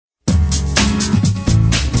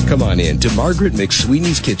Come on in to Margaret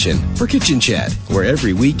McSweeney's Kitchen for Kitchen Chat, where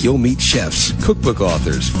every week you'll meet chefs, cookbook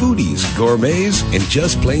authors, foodies, gourmets, and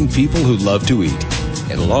just plain people who love to eat.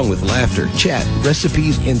 And along with laughter, chat,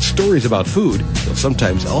 recipes, and stories about food, you'll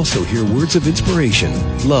sometimes also hear words of inspiration,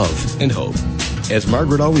 love, and hope. As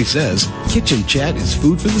Margaret always says, Kitchen Chat is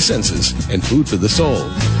food for the senses and food for the soul.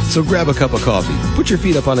 So grab a cup of coffee, put your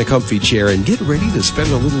feet up on a comfy chair, and get ready to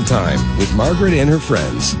spend a little time with Margaret and her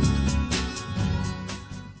friends.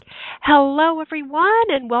 Hello, everyone,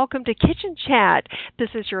 and welcome to Kitchen Chat. This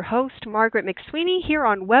is your host, Margaret McSweeney, here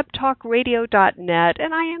on webtalkradio.net,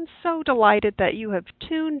 and I am so delighted that you have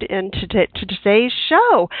tuned in to today's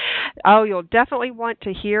show. Oh, you'll definitely want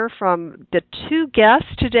to hear from the two guests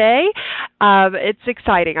today. It's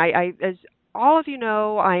exciting. As all of you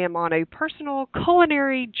know, I am on a personal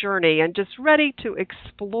culinary journey and just ready to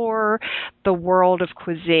explore the world of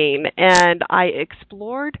cuisine. And I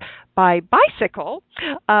explored by bicycle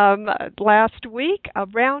last week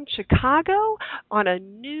around Chicago on a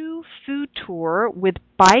new food tour with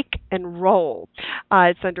Bike and Roll.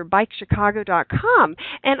 It's under bikechicago.com.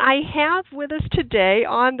 And I have with us today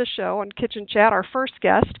on the show, on Kitchen Chat, our first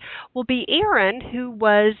guest will be Aaron, who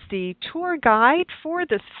was the tour guide for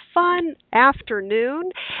this fun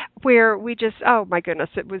afternoon where we just, oh my goodness,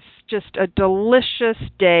 it was just a delicious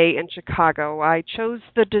day in Chicago. I chose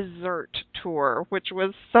the dessert tour, which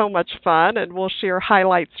was so much fun, and we'll share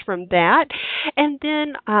highlights from that. And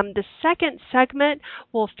then the second segment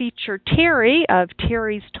will feature Terry of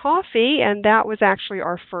Terry's Toffee, and that was actually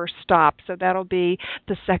our first stop, so that'll be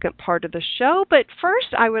the second part of the show. But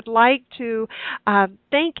first, I would like to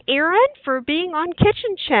thank Aaron for being on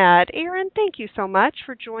Kitchen Chat. Aaron, thank you so much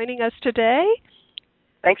for joining us today.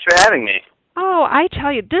 Thanks for having me. Oh, I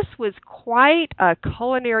tell you, this was quite a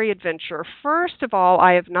culinary adventure. First of all,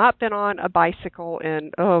 I have not been on a bicycle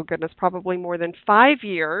in, oh goodness, probably more than 5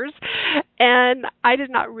 years. And I did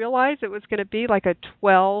not realize it was going to be like a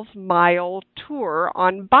 12-mile tour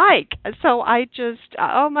on bike. So I just,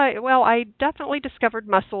 I definitely discovered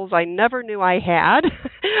muscles I never knew I had.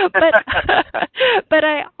 but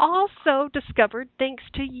I also discovered, thanks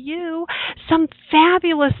to you, some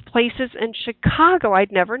fabulous places in Chicago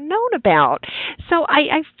I'd never known about. So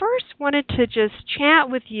I first wanted to just chat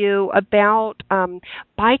with you about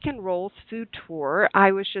Bike and Roll's food tour.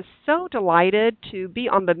 I was just so delighted to be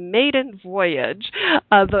on the maiden voyage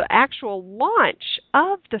of the actual launch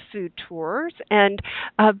of the food tours and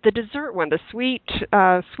the dessert one, the Sweet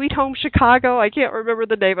Home Chicago. I can't remember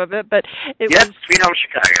the name of it, but it was Sweet Home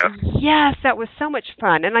Chicago. Yes, that was so much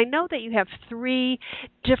fun. And I know that you have 3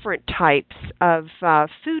 different types of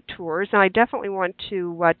food tours, and I definitely want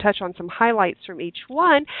to touch on some highlights from each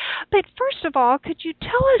one. But first of all, could you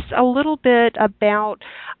tell us a little bit about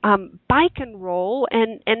Bike and Roll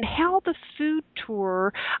and how the food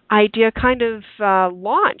tour idea kind of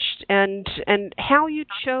launched and how you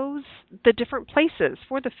chose the different places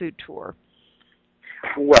for the food tour?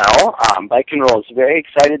 Well, Bike and Roll is very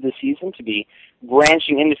excited this season to be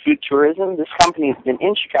branching into food tourism. This company has been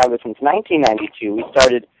in Chicago since 1992. We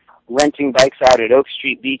started renting bikes out at Oak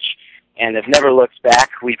Street Beach and have never looked back.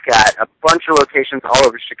 We've got a bunch of locations all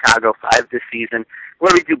over Chicago, 5 this season,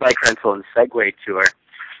 where we do bike rental and Segway tour.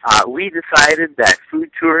 We decided that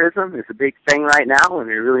food tourism is a big thing right now, and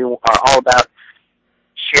we really are all about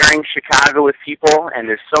sharing Chicago with people, and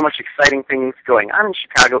there's so much exciting things going on in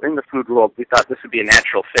Chicago in the food world. We thought this would be a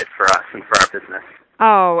natural fit for us and for our business.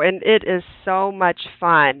 Oh, and it is so much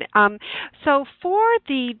fun. So for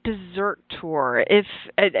the dessert tour,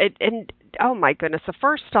 oh my goodness, the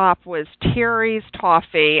first stop was Terry's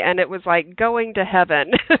Toffee, and it was like going to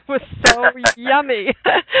heaven. It was so yummy.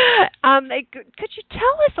 Could you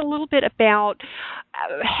tell us a little bit about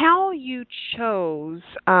how you chose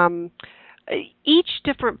each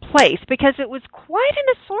different place, because it was quite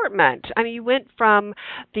an assortment. I mean, you went from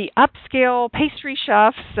the upscale pastry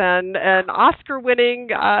chefs and Oscar-winning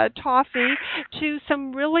toffee to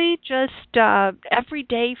some really just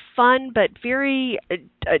everyday fun but very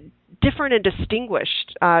different and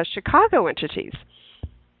distinguished Chicago entities.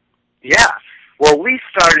 Yeah. Well, we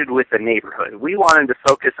started with the neighborhood. We wanted to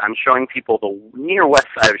focus on showing people the near west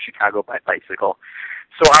side of Chicago by bicycle.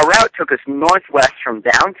 So our route took us northwest from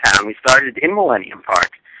downtown. We started in Millennium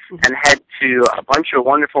Park and head to a bunch of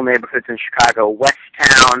wonderful neighborhoods in Chicago,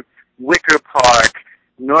 Westtown, Wicker Park,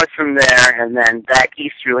 north from there, and then back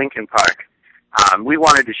east through Lincoln Park. We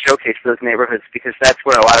wanted to showcase those neighborhoods because that's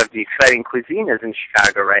where a lot of the exciting cuisine is in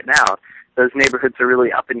Chicago right now. Those neighborhoods are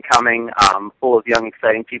really up and coming, full of young,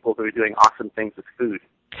 exciting people who are doing awesome things with food.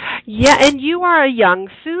 Yeah, and you are a young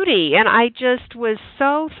foodie, and I just was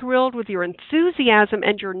so thrilled with your enthusiasm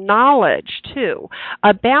and your knowledge too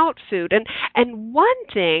about food. And one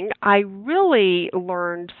thing I really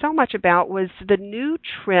learned so much about was the new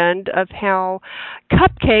trend of how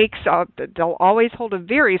cupcakes, they'll always hold a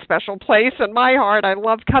very special place in my heart. I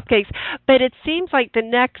love cupcakes, but it seems like the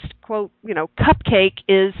next quote, cupcake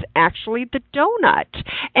is actually the donut.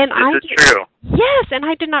 And This is true. yes, and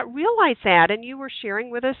I did not realize that. And you were sharing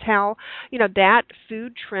with us how, that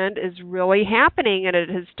food trend is really happening and it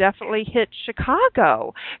has definitely hit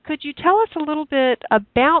Chicago. Could you tell us a little bit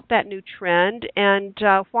about that new trend and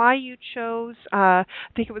why you chose, I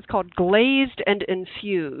think it was called glazed and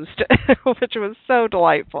infused, which was so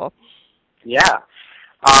delightful. Yeah.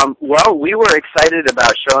 Well, we were excited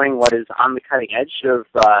about showing what is on the cutting edge of,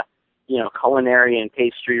 culinary and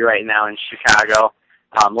pastry right now in Chicago.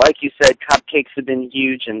 Like you said, cupcakes have been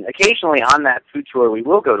huge, and occasionally on that food tour we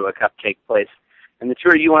will go to a cupcake place. And the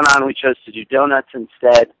tour you went on, we chose to do donuts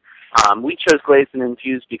instead. We chose glazed and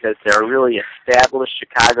infused because they're a really established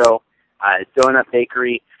Chicago donut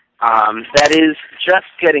bakery that is just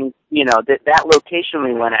getting, that location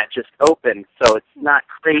we went at just opened, so it's not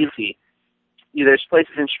crazy. There's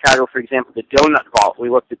places in Chicago, for example, the Donut Vault we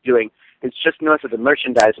looked at doing. It's just north of the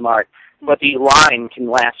Merchandise Mart, but the line can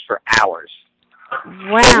last for hours.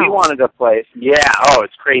 Wow. So we wanted a place. Yeah,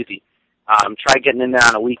 it's crazy. Try getting in there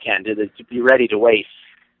on a weekend to be ready to wait.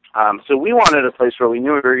 So we wanted a place where we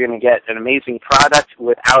knew we were going to get an amazing product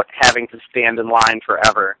without having to stand in line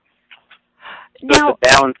forever. So it's a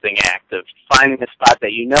balancing act of finding a spot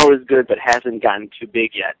that you know is good but hasn't gotten too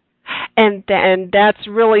big yet. And that's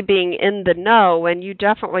really being in the know, and you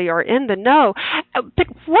definitely are in the know. But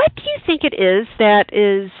what do you think it is that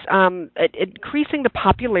is increasing the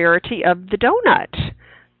popularity of the donut?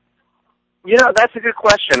 That's a good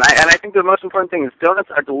question. I think the most important thing is donuts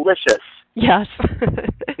are delicious. Yes.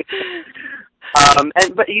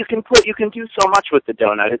 But you can do so much with the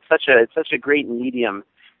donut. It's such a great medium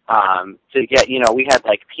to get. We had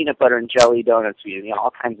like peanut butter and jelly donuts. We had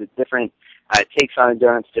all kinds of different takes on the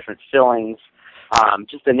donuts, different fillings.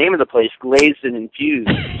 Just the name of the place, glazed and infused.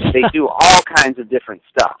 They do all kinds of different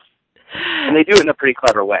stuff, and they do it in a pretty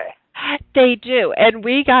clever way. They do, and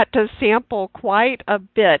we got to sample quite a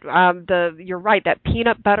bit. You're right, that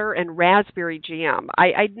peanut butter and raspberry jam.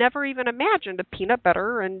 I'd never even imagined a peanut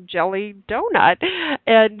butter and jelly donut.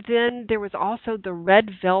 And then there was also the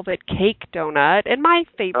red velvet cake donut, and my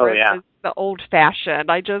favorite was the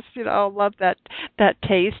old-fashioned. I just, love that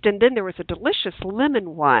taste. And then there was a delicious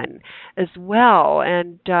lemon one as well.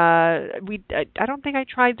 And I don't think I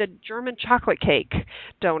tried the German chocolate cake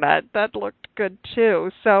donut. That looked good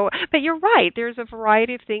too. So, but you're right. There's a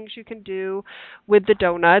variety of things you can do with the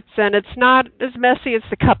donuts, and it's not as messy as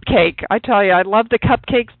the cupcake. I tell you, I love the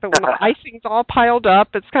cupcakes, but when the icing's all piled up,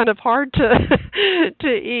 it's kind of hard to to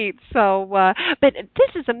eat. So, but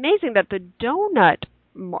this is amazing that the donut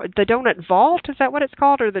vault, is that what it's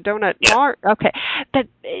called, or the donut mart? Okay, that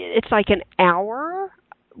it's like an hour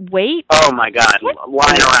wait. Oh my God,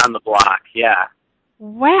 line around the block. Yeah.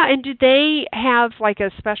 Wow, and do they have like a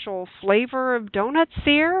special flavor of donuts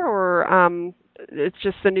there, or it's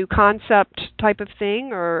just the new concept type of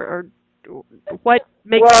thing, or what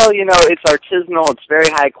makes... Well, it's artisanal, it's very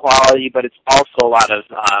high quality, but it's also a lot of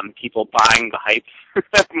people buying the hype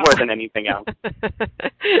more than anything else.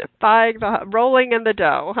 Rolling in the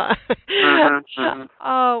dough. Huh? Mm-hmm.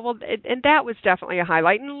 Oh, well, and that was definitely a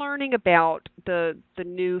highlight, and learning about the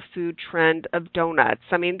new food trend of donuts.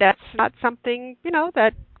 I mean, that's not something,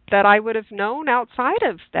 that I would have known outside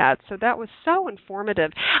of that. So that was so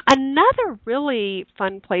informative. Another really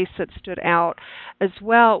fun place that stood out as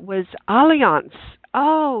well was Allianz.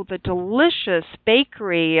 Oh, the delicious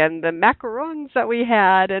bakery and the macarons that we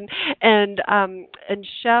had, and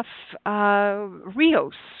Chef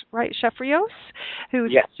Rios, right? Chef Rios,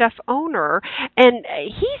 who's chef owner, and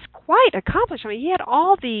he's quite accomplished. I mean, he had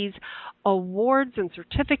all these awards and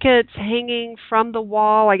certificates hanging from the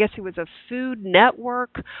wall. I guess he was a Food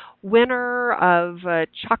Network winner of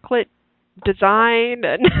chocolate design,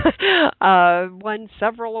 and won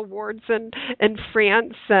several awards in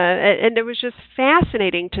France, and it was just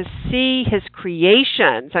fascinating to see his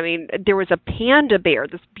creations. I mean, there was a panda bear,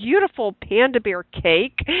 this beautiful panda bear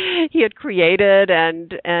cake he had created,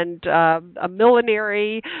 and a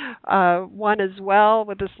millinery one as well,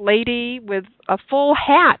 with this lady with a full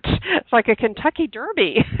hat. It's like a Kentucky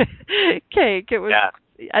Derby cake. It was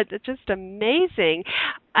just amazing,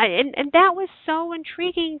 and that was so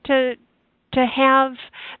intriguing to have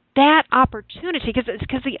that opportunity,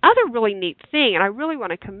 because the other really neat thing, and I really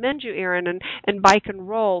want to commend you, Erin, and Bike and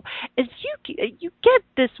Roll, is you get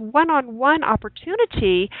this one-on-one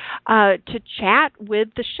opportunity to chat with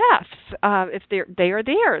the chefs if they are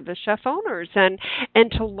there, the chef owners, and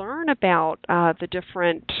to learn about the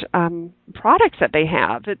different products that they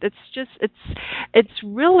have. It's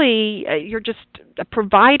really you're just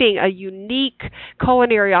providing a unique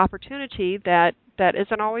culinary opportunity that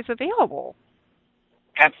isn't always available.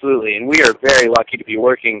 Absolutely, and we are very lucky to be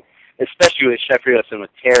working, especially with Chef Rios and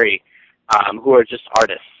with Terry, who are just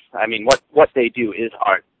artists. I mean, what they do is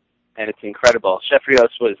art, and it's incredible. Chef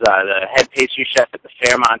Rios was the head pastry chef at the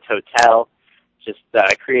Fairmont Hotel, just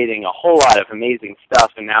creating a whole lot of amazing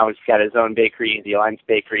stuff, and now he's got his own bakery, the Alliance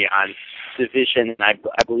Bakery on Division, and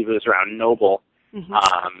I believe it was around Noble.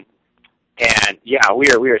 Mm-hmm. And yeah, we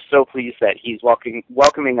are so pleased that he's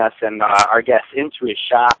welcoming us and our guests into his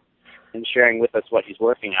shop and sharing with us what he's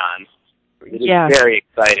working on. It is very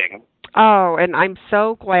exciting. Oh, and I'm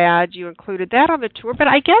so glad you included that on the tour. But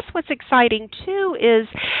I guess what's exciting, too, is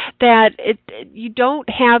that you don't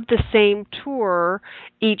have the same tour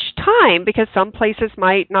each time, because some places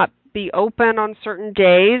might not be open on certain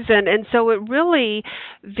days, and so it really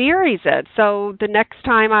varies it. So the next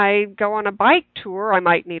time I go on a bike tour, I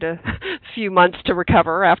might need a few months to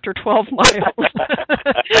recover after 12 miles.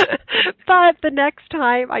 But the next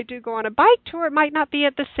time I do go on a bike tour, it might not be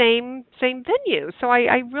at the same venue. So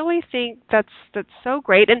I really think that's so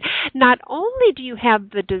great. And not only do you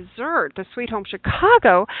have the dessert, the Sweet Home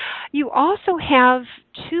Chicago, you also have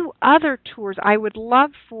two other tours I would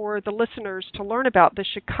love for the listeners to learn about. The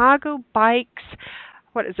Chicago Bikes,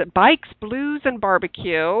 Bikes, Blues, and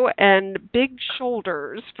Barbecue, and Big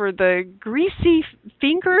Shoulders for the greasy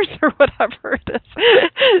fingers or whatever it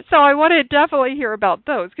is. So I want to definitely hear about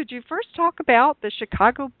those. Could you first talk about the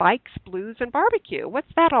Chicago Bikes, Blues, and Barbecue?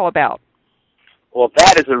 What's that all about? Well,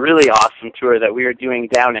 that is a really awesome tour that we are doing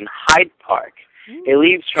down in Hyde Park. It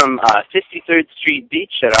leaves from 53rd Street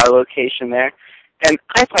Beach at our location there. And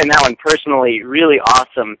I find that one personally really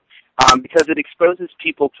awesome because it exposes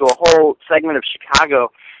people to a whole segment of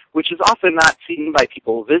Chicago which is often not seen by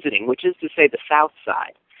people visiting, which is to say the South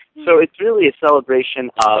Side. So it's really a celebration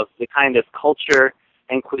of the kind of culture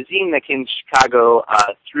and cuisine that came to Chicago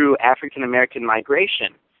through African-American migration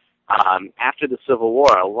after the Civil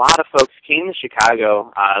War. A lot of folks came to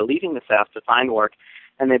Chicago, leaving the South to find work,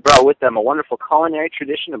 and they brought with them a wonderful culinary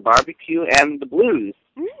tradition of barbecue and the blues.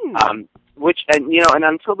 And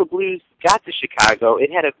until the blues got to Chicago,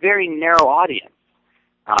 it had a very narrow audience,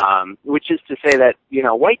 which is to say that,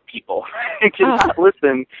 white people did not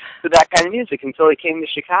listen to that kind of music until they came to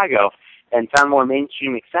Chicago and found more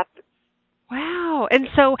mainstream acceptance. Wow. And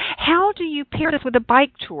so how do you pair this with a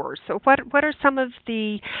bike tour? So what are some of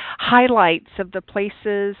the highlights of the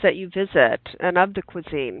places that you visit and of the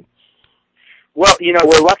cuisine? Well,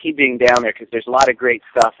 we're lucky being down there because there's a lot of great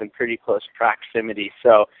stuff in pretty close proximity.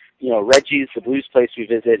 So, Reggie's, the blues place we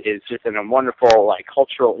visit, is just a wonderful,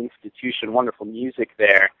 cultural institution, wonderful music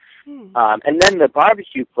there. And then the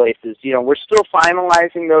barbecue places, we're still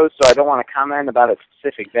finalizing those, so I don't want to comment about a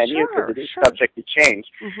specific venue because it is subject to change.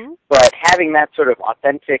 But having that sort of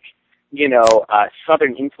authentic,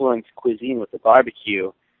 Southern influence cuisine with the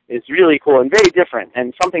barbecue is really cool and very different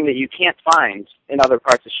and something that you can't find in other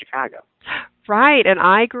parts of Chicago. Right, and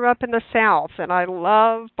I grew up in the South, and I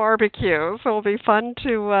love barbecue, so it'll be fun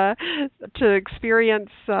to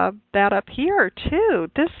experience that up here too.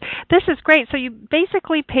 This is great. So you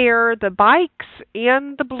basically pair the bikes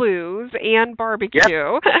and the blues and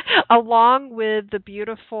barbecue, along with the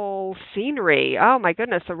beautiful scenery. Oh my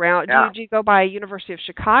goodness! Around, do you go by University of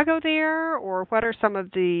Chicago there, or what are some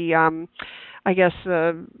of the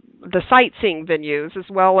the sightseeing venues as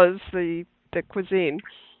well as the cuisine?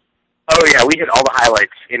 Oh, yeah, we hit all the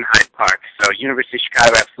highlights in Hyde Park. So University of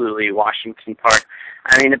Chicago, absolutely, Washington Park.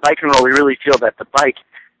 I mean, at Bike and Roll, we really feel that the bike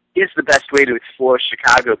is the best way to explore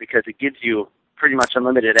Chicago because it gives you pretty much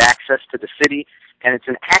unlimited access to the city, and it's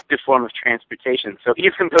an active form of transportation. So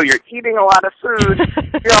even though you're eating a lot of food,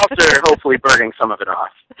 you're also hopefully burning some of it off.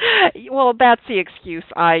 Well, that's the excuse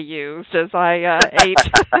I used as I ate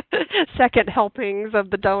second helpings of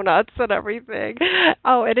the donuts and everything.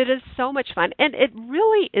 Oh, and it is so much fun. And it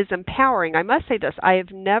really is empowering. I must say this. I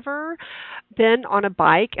have never been on a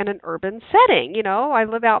bike in an urban setting. I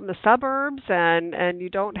live out in the suburbs, and you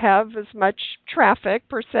don't have as much traffic,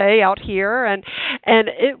 per se, out here. And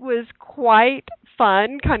it was quite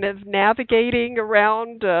fun, kind of navigating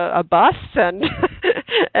around a bus and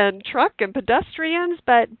and truck and pedestrians,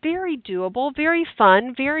 but very doable, very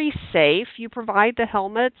fun, very safe. You provide the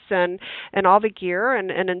helmets and all the gear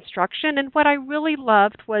and instruction. And what I really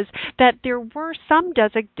loved was that there were some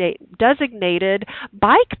designated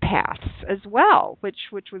bike paths as well,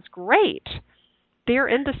 which was great. They're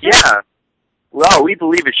in the city. Yeah. Well, we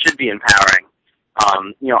believe it should be empowering.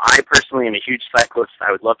 I personally am a huge cyclist.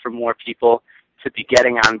 I would love for more people to be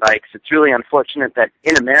getting on bikes. It's really unfortunate that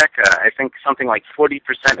in America, I think something like 40%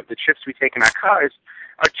 of the trips we take in our cars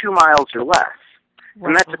are 2 miles or less. Wow.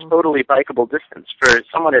 And that's a totally bikeable distance for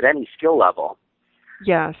someone at any skill level.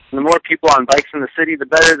 Yes. And the more people on bikes in the city, the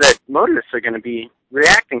better that motorists are going to be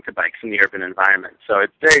reacting to bikes in the urban environment. So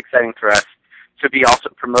it's very exciting for us to be also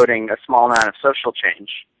promoting a small amount of social change.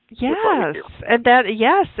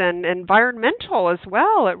 Yes, and environmental as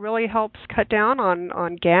well. It really helps cut down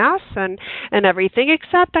on gas and everything.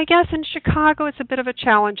 Except, I guess in Chicago, it's a bit of a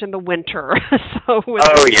challenge in the winter. So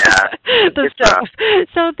the stuff.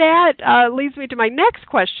 So that leads me to my next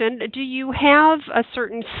question. Do you have a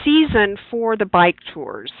certain season for the bike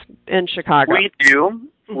tours in Chicago? We do.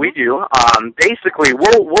 Mm-hmm. We do. Basically,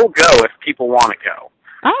 we'll go if people want to go.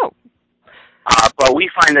 Oh. But we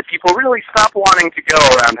find that people really stop wanting to go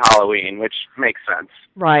around Halloween, which makes sense.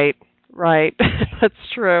 Right. That's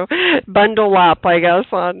true. Bundle up, I guess,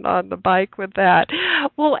 on the bike with that.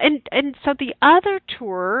 Well, and so the other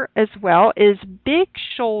tour as well is Big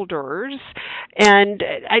Shoulders, and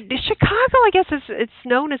Chicago, I guess, it's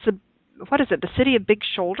known as the city of Big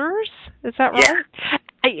Shoulders? Is that right?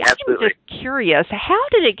 Yeah, absolutely. I'm just curious, how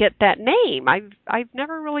did it get that name? I've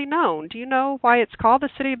never really known. Do you know why it's called the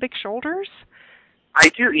city of Big Shoulders? I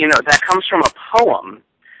do. That comes from a poem.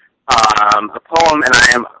 And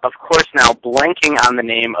I am, of course, now blanking on the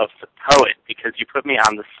name of the poet because you put me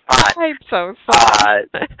on the spot. I'm so sorry.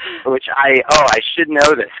 Which I should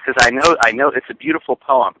know this because I know it's a beautiful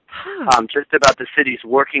poem, just about the city's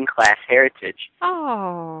working class heritage.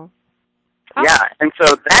 Oh. Yeah, and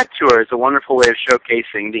so that tour is a wonderful way of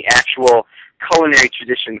showcasing the actual culinary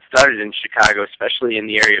tradition started in Chicago, especially in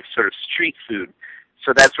the area of sort of street food.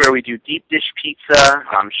 So that's where we do deep dish pizza,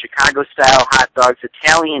 Chicago-style hot dogs,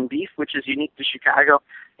 Italian beef, which is unique to Chicago,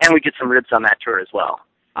 and we get some ribs on that tour as well.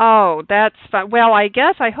 Oh, that's fun. Well, I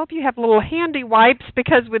hope you have little handy wipes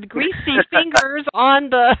because with greasy fingers on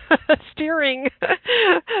the steering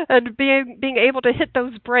and being able to hit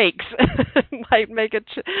those brakes might make it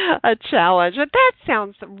a challenge. But that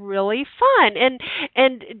sounds really fun.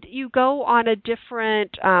 And you go on a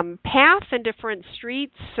different path and different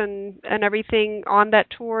streets and everything on that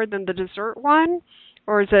tour than the dessert one?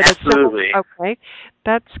 Or is it Absolutely. Okay,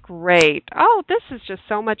 that's great. Oh, this is just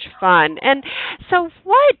so much fun. And so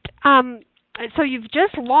what, so you've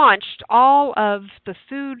just launched all of the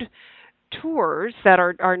food tours that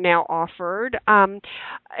are now offered.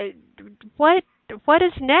 What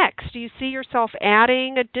is next? Do you see yourself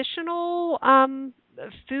adding additional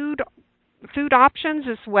food options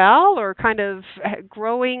as well, or kind of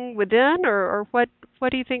growing within, or what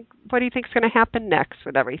do you think is going to happen next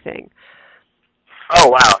with everything? Oh,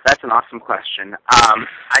 wow, that's an awesome question.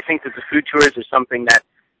 I think that the food tours are something that,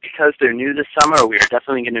 because they're new this summer, we are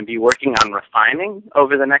definitely going to be working on refining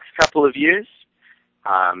over the next couple of years.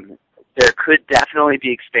 There could definitely be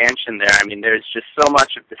expansion there. I mean, there's just so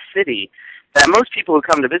much of the city that most people who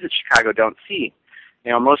come to visit Chicago don't see.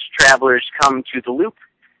 Most travelers come to the Loop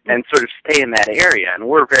and sort of stay in that area, and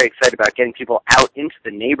we're very excited about getting people out into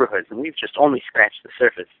the neighborhoods, and we've just only scratched the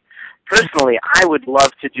surface. Personally, I would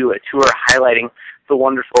love to do a tour highlighting the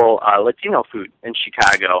wonderful Latino food in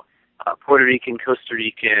Chicago, Puerto Rican, Costa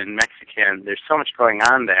Rican, Mexican. There's so much going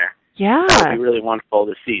on there. Yeah. That would be really wonderful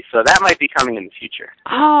to see. So that might be coming in the future.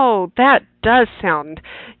 Oh, that does sound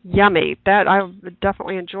yummy. That I would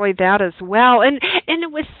definitely enjoy that as well. And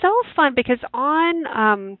it was so fun because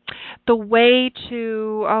on the way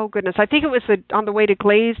to, oh goodness, I think it was on the way to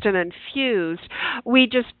Glazed and Infused, we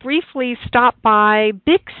just briefly stopped by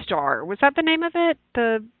Big Star. Was that the name of it?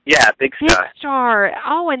 Yeah, Big Star. Big Star.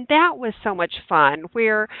 Oh, and that was so much fun,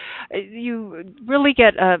 where you really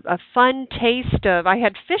get a fun taste of, I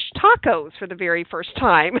had fish tacos for the very first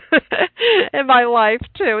time in my life,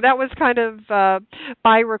 too. That was kind of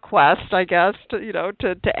by request, I guess,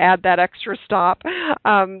 to add that extra stop.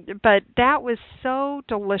 But that was so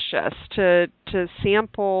delicious to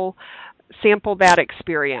sample that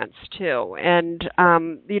experience, too. And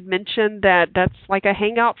you'd mentioned that's like a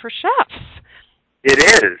hangout for chefs. It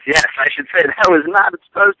is, yes. I should say that was not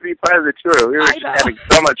supposed to be part of the tour. We were just having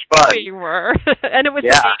so much fun. We were. And it was a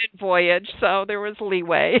maiden voyage, so there was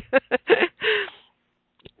leeway.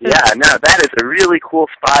 Yeah, no, that is a really cool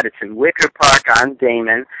spot. It's in Wicker Park on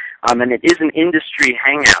Damon, and it is an industry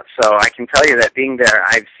hangout. So I can tell you that being there,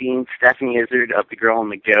 I've seen Stephanie Izzard of The Girl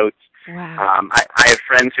and the Goats. Wow. I have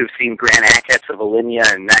friends who've seen Grant Achatz of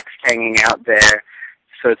Alinea and Next hanging out there.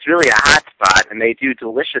 So it's really a hot spot, and they do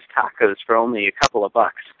delicious tacos for only a couple of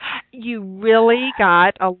bucks. You really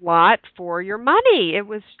got a lot for your money. It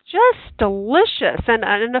was just delicious and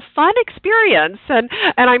a fun experience. And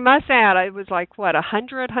I must add, it was like,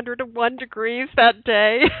 101 degrees that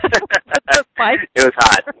day. It was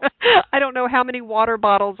hot. I don't know how many water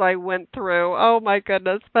bottles I went through. Oh, my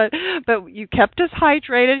goodness. But you kept us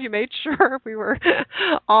hydrated. You made sure we were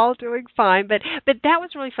all doing fine. But that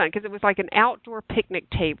was really fun because it was like an outdoor picnic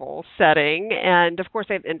table setting, and of course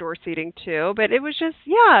they have indoor seating too, but it was just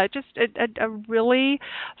a really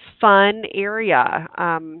fun area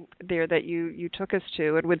there that you took us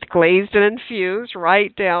to, and with glazed and infused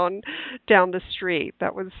right down the street.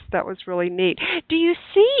 That was really neat. Do you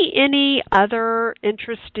see any other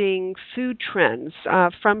interesting food trends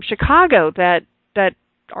from Chicago that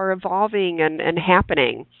are evolving and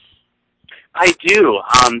happening? I do.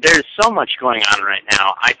 There's so much going on right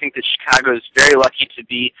now. I think that Chicago is very lucky to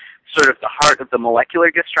be sort of the heart of the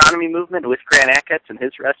molecular gastronomy movement with Grant Achatz and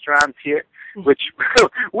his restaurants here, which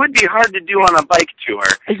would be hard to do on a bike tour.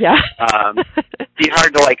 Yeah. Be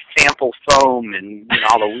hard to, sample foam and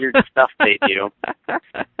all the weird stuff they do.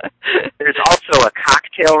 There's also a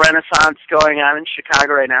cocktail renaissance going on in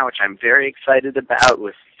Chicago right now, which I'm very excited about,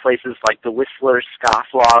 with places like the Whistler,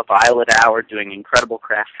 Scofflaw, Violet Hour doing incredible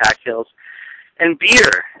craft cocktails. And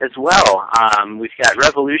beer as well. We've got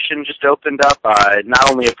Revolution just opened up, not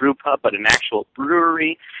only a brew pub, but an actual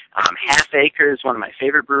brewery. Half Acre is one of my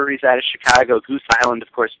favorite breweries out of Chicago. Goose Island,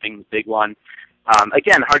 of course, being the big one.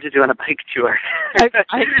 Again, hard to do on a bike tour,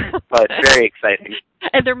 but very exciting.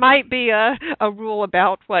 And there might be a rule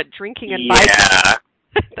about drinking and biking. Yeah.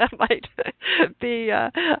 That might be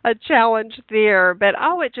a challenge there, but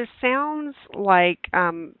it just sounds like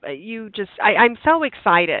I'm so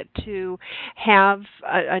excited to have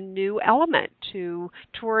a new element to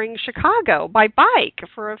touring Chicago by bike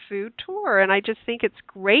for a food tour, and I just think it's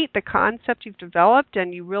great, the concept you've developed,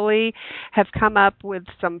 and you really have come up with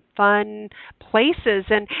some fun places,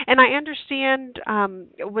 and I understand,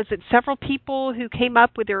 was it several people who came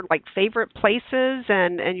up with their favorite places,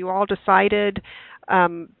 and you all decided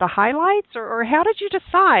the highlights, or how did you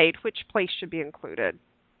decide which place should be included?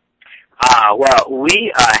 Well,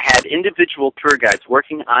 we had individual tour guides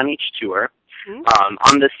working on each tour. Mm-hmm.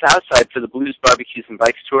 On the south side for the Blues Barbecues and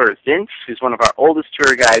Bikes tour, Vince, who's one of our oldest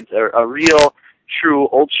tour guides, a real, true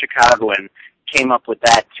old Chicagoan, came up with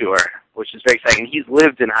that tour, which is very exciting. He's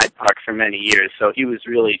lived in Hyde Park for many years, so he was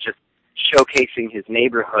really just showcasing his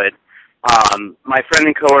neighborhood. My friend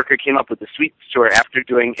and coworker came up with the Sweets tour after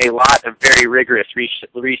doing a lot of very rigorous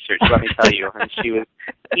research, let me tell you. And she was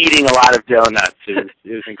eating a lot of donuts. It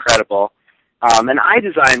was incredible. And I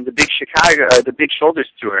designed the the Big Shoulders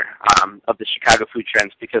tour of the Chicago food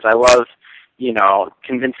trends because I love,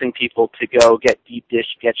 convincing people to go get deep dish,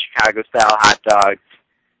 get Chicago-style hot dogs,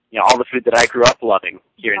 all the food that I grew up loving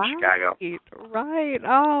here in Chicago. Right.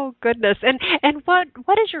 Oh, goodness. And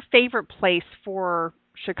what is your favorite place for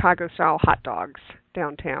Chicago-style hot dogs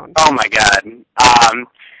downtown? Oh, my God.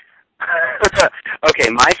 Okay,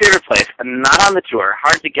 my favorite place, not on the tour,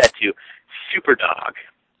 hard to get to, Super Dog.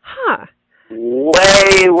 Huh.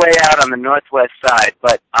 Way, way out on the northwest side,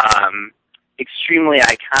 but extremely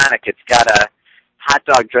iconic. It's got a hot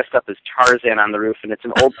dog dressed up as Tarzan on the roof, and it's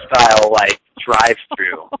an old-style,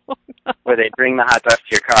 drive-through where they bring the hot dogs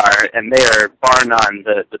to your car, and they are, bar none,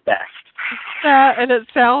 the best. And it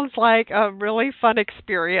sounds like a really fun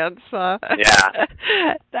experience. Yeah.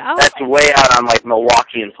 That's way out on,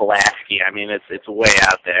 Milwaukee and Pulaski. I mean, it's way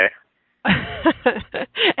out there.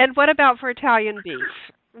 And what about for Italian beef?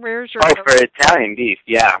 Where's your... Oh, for Italian beef,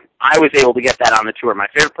 yeah. I was able to get that on the tour. My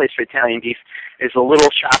favorite place for Italian beef is a little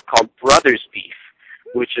shop called Brothers Beef,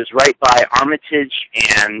 which is right by Armitage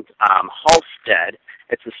and Halstead.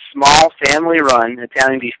 It's a small family-run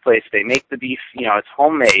Italian beef place. They make the beef, it's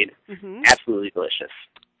homemade. Mm-hmm. Absolutely delicious.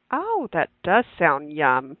 Oh, that does sound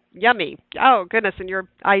yummy. Oh, goodness, and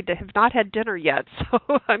I have not had dinner yet,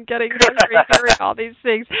 so I'm getting hungry hearing all these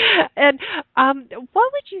things. And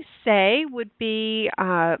what would you say would be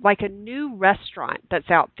a new restaurant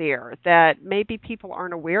that's out there that maybe people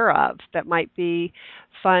aren't aware of that might be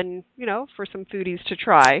fun, for some foodies to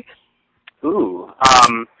try? Ooh,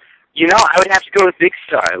 I would have to go with Big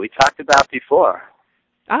Star, we talked about before.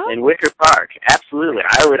 Oh. In Wicker Park, absolutely.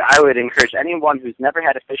 I would encourage anyone who's never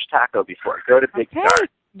had a fish taco before, go to Big Star.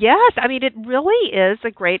 Yes, I mean it really is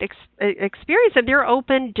a great experience, and they're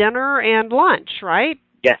open dinner and lunch, right?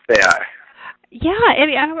 Yes, they are. Yeah,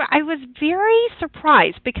 and I was very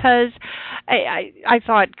surprised because I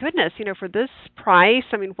thought, goodness, for this price,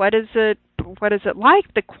 I mean, what is it? What is it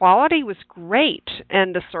like? The quality was great,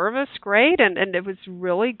 and the service great, and it was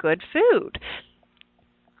really good food.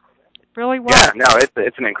 Really Yeah, was. no,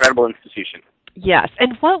 it's an incredible institution. Yes,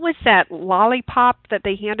 and what was that lollipop that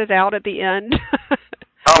they handed out at the end?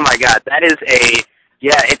 Oh my God, that is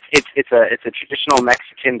it's a traditional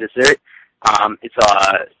Mexican dessert. It's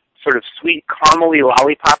a sort of sweet caramely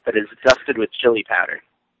lollipop that is dusted with chili powder.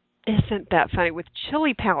 Isn't that funny with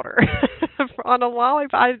chili powder on a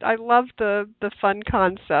lollipop? I love the fun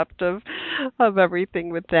concept of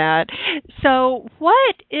everything with that. So,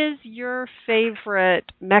 what is your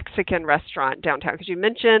favorite Mexican restaurant downtown? Because you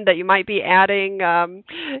mentioned that you might be adding, a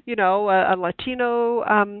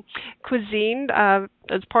Latino cuisine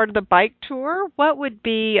as part of the bike tour. What would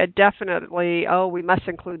be a definitely? Oh, we must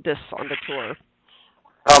include this on the tour.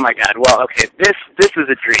 Oh my God, well, okay, this is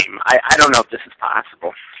a dream. I don't know if this is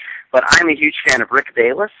possible. But I'm a huge fan of Rick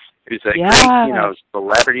Bayless, who's a great,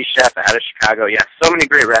 celebrity chef out of Chicago. Yeah, so many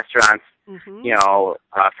great restaurants. Mm-hmm.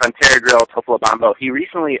 Frontera Grill, Topo Bambo. He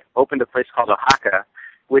recently opened a place called Oaxaca,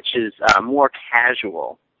 which is more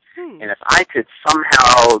casual. And if I could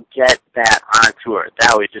somehow get that on tour,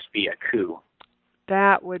 that would just be a coup.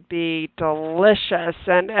 That would be delicious,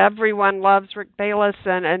 and everyone loves Rick Bayless,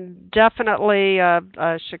 and definitely a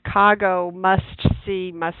Chicago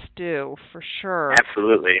must-see, must-do, for sure.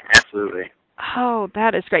 Absolutely, absolutely. Oh,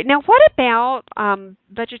 that is great. Now, what about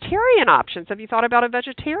vegetarian options? Have you thought about a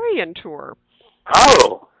vegetarian tour?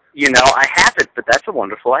 Oh, I haven't, but that's a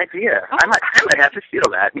wonderful idea. Oh. I might have to steal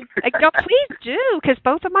that. No, please do, because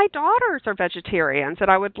both of my daughters are vegetarians,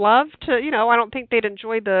 and I would love to. I don't think they'd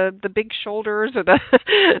enjoy the big shoulders or the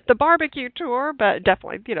the barbecue tour, but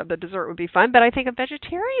definitely, the dessert would be fun. But I think a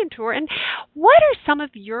vegetarian tour. And what are some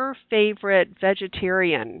of your favorite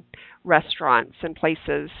vegetarian restaurants and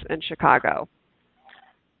places in Chicago?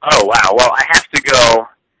 Oh, wow. Well, I have to go,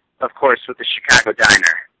 of course, with the Chicago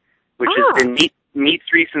Diner, which has been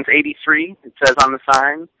meat-free since '83, it says on the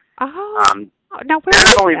sign. Oh. Now, where they're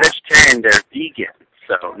is not only that? vegetarian, they're vegan,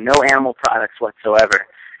 so no animal products whatsoever.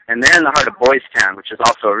 And they're in the heart of Boys Town, which is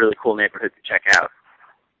also a really cool neighborhood to check out.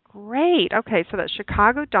 Great. Okay, so that's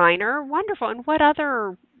Chicago Diner. Wonderful. And what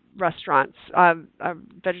other restaurants,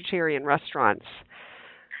 vegetarian restaurants,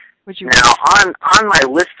 would you Now, on my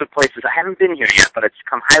list of places, I haven't been here yet, but it's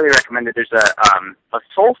come highly recommended. There's a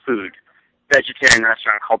soul food vegetarian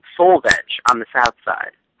restaurant called Soul Veg on the south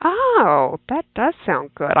side. Oh, that does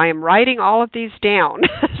sound good. I am writing all of these down.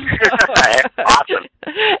 Awesome.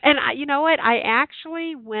 And you know what? I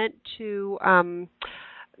actually went to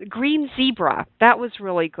Green Zebra. That was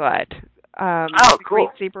really good. Oh, the cool. Green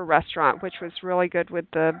Zebra restaurant, which was really good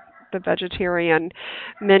with the vegetarian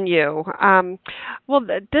menu.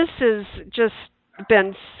 This has just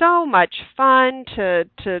been so much fun to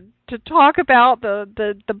talk about the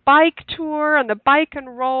bike tour and the bike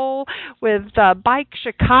and roll with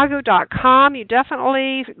bikechicago.com. You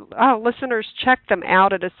definitely, listeners, check them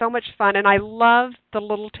out. It is so much fun, and I love the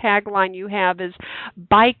little tagline you have is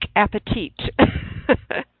Bike Appetit.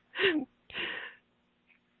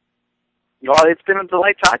 Well, it's been a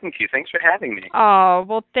delight talking to you. Thanks for having me. Oh,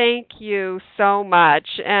 well, thank you so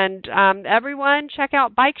much. And everyone, check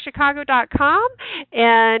out bikechicago.com,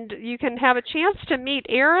 and you can have a chance to meet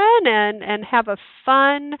Aaron and have a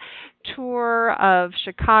fun tour of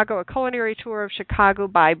Chicago, a culinary tour of Chicago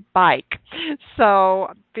by bike.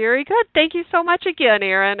 So, very good. Thank you so much again,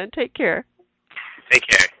 Aaron, and take care. Take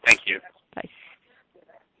care. Thank you. Bye.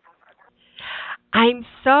 I'm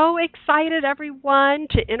so excited, everyone,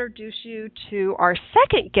 to introduce you to our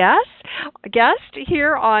second guest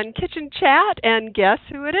here on Kitchen Chat, and guess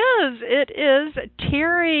who it is? It is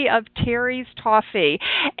Terry of Terry's Toffee,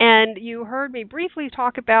 and you heard me briefly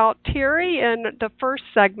talk about Terry in the first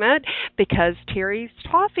segment because Terry's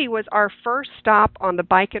Toffee was our first stop on the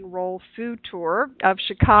Bike and Roll food tour of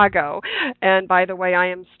Chicago, and by the way, I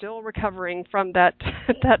am still recovering from that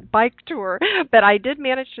bike tour, but I did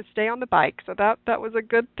manage to stay on the bike, so that was a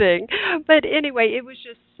good thing. But anyway, it was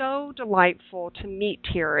just so delightful to meet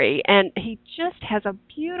Terry, and he just has a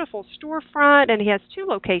beautiful storefront, and he has 2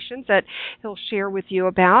 locations that he'll share with you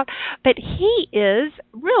about. But he is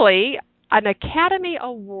really an Academy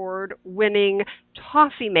Award winning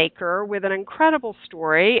toffee maker with an incredible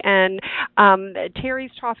story. And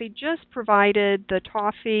Terry's Toffee just provided the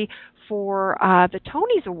toffee for the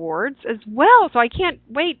Tony's Awards as well. So I can't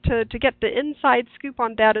wait to get the inside scoop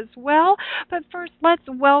on that as well. But first, let's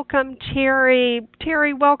welcome Terry.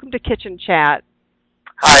 Terry, welcome to Kitchen Chat.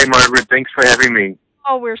 Hi, Margaret. Thanks for having me.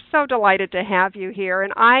 Oh, we're so delighted to have you here,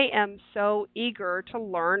 and I am so eager to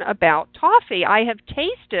learn about toffee. I have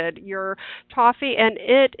tasted your toffee, and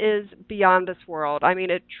it is beyond this world. I mean,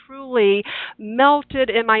 it truly melted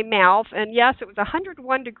in my mouth, and yes, it was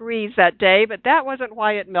 101 degrees that day, but that wasn't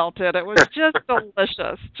why it melted. It was just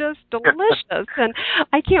delicious, just delicious, and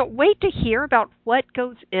I can't wait to hear about what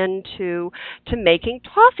goes into making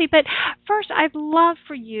toffee. But first, I'd love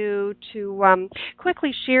for you to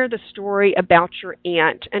quickly share the story about your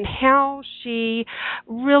aunt and how she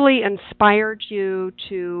really inspired you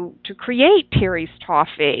to create Terry's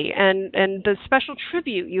Toffee and the special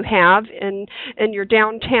tribute you have in your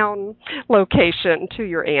downtown location to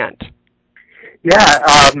your aunt.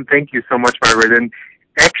 Yeah, thank you so much, Margaret. And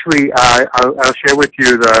actually, I'll share with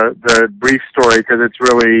you the brief story because it's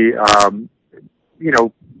really,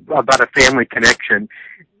 about a family connection.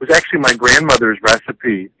 It was actually my grandmother's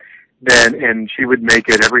recipe. And she would make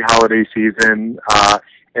it every holiday season,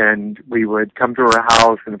 and we would come to her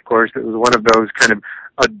house, and of course it was one of those kind of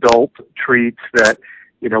adult treats that,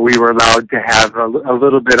 we were allowed to have a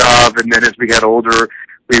little bit of, and then as we got older,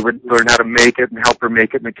 we would learn how to make it and help her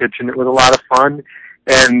make it in the kitchen. It was a lot of fun,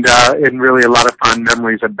 and really a lot of fond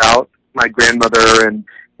memories about my grandmother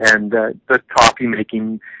and the coffee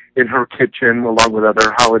making in her kitchen, along with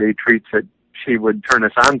other holiday treats that she would turn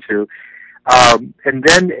us on to. And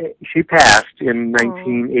then she passed in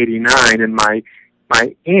 1989, and my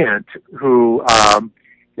aunt, who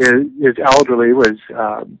is elderly, was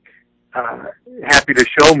happy to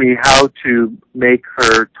show me how to make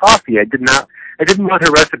her toffee. I didn't want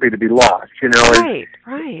her recipe to be lost,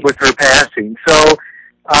 right. with her passing. So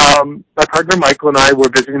my partner Michael and I were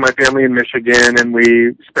visiting my family in Michigan, and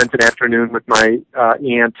we spent an afternoon with my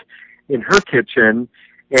aunt in her kitchen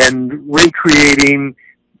and recreating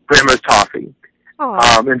Grandma's toffee,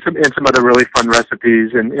 and some other really fun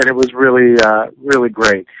recipes, and it was really really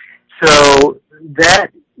great. So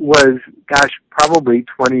that was, probably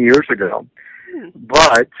 20 years ago.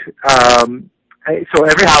 But so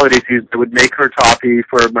every holiday season, I would make her toffee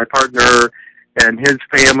for my partner and his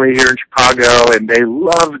family here in Chicago, and they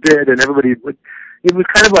loved it, and everybody would. It was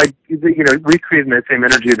kind of like recreating that same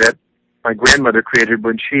energy that my grandmother created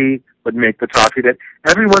when she would make the toffee, that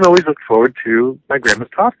everyone always looked forward to my grandma's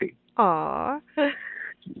toffee. Aww.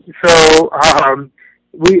 So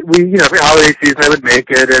we every holiday season I would make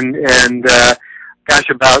it, and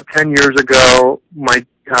about 10 years ago,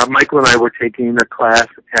 Michael and I were taking a class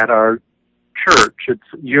at our church. It's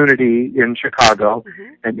Unity in Chicago,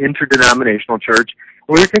 an interdenominational church.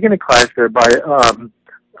 We were taking a class there by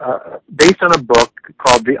based on a book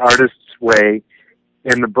called The Artist's Way,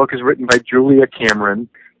 and the book is written by Julia Cameron.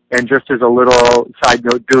 And just as a little side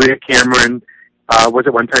note, Julia Cameron was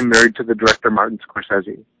at one time married to the director Martin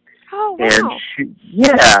Scorsese. Oh, wow. And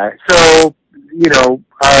so,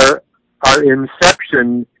 our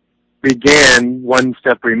inception began one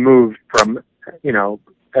step removed from,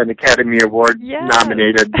 an Academy Award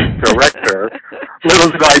nominated director.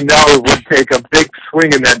 Little did I know it would take a big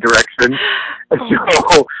swing in that direction.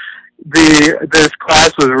 So this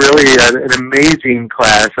class was really an amazing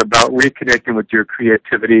class about reconnecting with your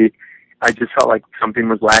creativity. I just felt like something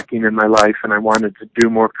was lacking in my life, and I wanted to do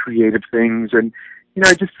more creative things. And,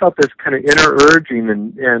 I just felt this kind of inner urging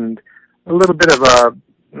and a little bit of a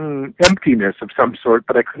emptiness of some sort,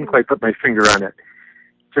 but I couldn't quite put my finger on it.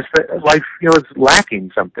 Just that life, is lacking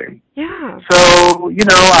something. Yeah. So,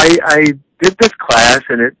 I did this class,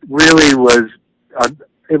 and it really was,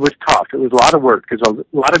 it was tough. It was a lot of work because a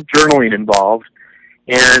lot of journaling involved.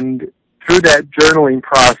 And through that journaling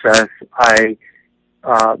process, I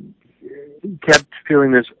kept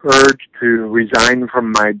feeling this urge to resign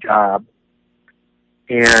from my job.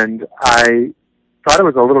 And I thought it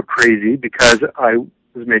was a little crazy because I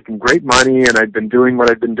was making great money, and I'd been doing what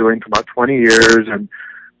I'd been doing for about 20 years, and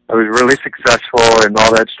I was really successful and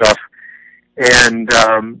all that stuff. And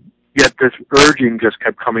yet this urging just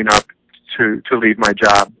kept coming up to leave my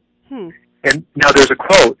job. And now there's a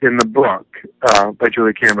quote in the book by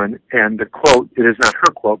Julie Cameron, and the quote, it is not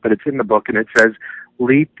her quote, but it's in the book, and it says,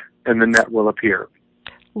 "Leap and the net will appear."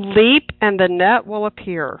 Leap and the net will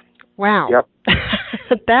appear. Wow. Yep.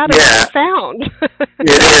 That is profound.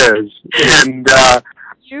 It is. And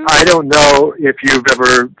I don't know if you've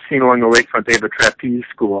ever seen along the lakefront, they have a trapeze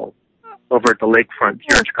school. over at the lakefront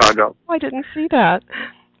here in Chicago. I didn't see that.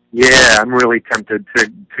 Yeah, I'm really tempted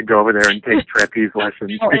to go over there and take trapeze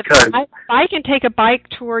lessons because if I can take a bike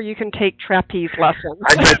tour, you can take trapeze lessons.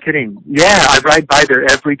 I'm not kidding. Yeah, I ride by there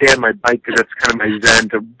every day on my bike because that's kind of my zen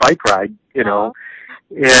to bike ride, you know.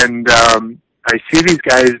 And I see these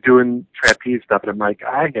guys doing trapeze stuff, and I'm like,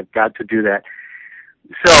 I have got to do that.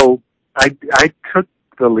 So I took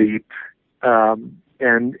the leap, and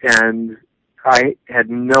I had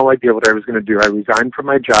no idea what I was going to do. I resigned from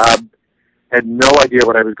my job. Had no idea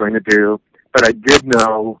what I was going to do, but I did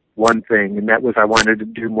know one thing, and that was I wanted to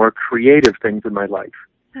do more creative things in my life.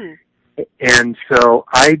 And so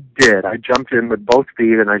I did. I jumped in with both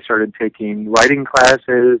feet, and I started taking writing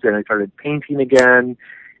classes, and I started painting again,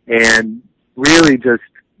 and really just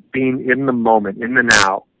being in the moment, in the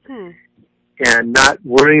now, and not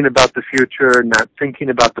worrying about the future, not thinking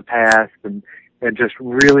about the past, and just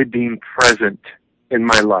really being present in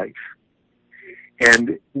my life.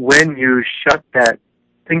 And when you shut that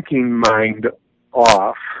thinking mind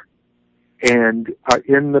off and are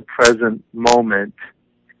in the present moment,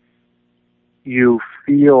 you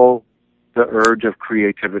feel the urge of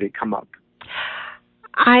creativity come up.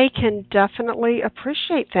 I can definitely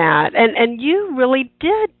appreciate that. And you really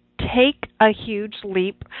did take a huge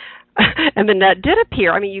leap, and the net did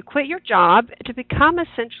appear. I mean, you quit your job to become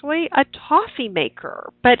essentially a toffee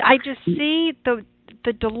maker. But I just see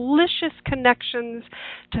the delicious connections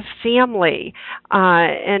to family,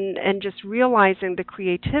 and just realizing the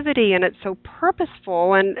creativity, and it's so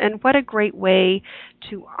purposeful, and what a great way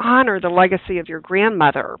to honor the legacy of your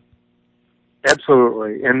grandmother.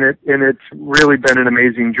 Absolutely, and it's really been an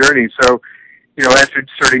amazing journey. So, you know, after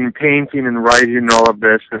starting painting and writing and all of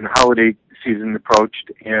this, and the holiday season approached,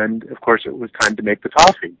 and of course it was time to make the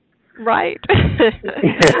toffee. Right.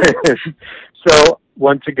 So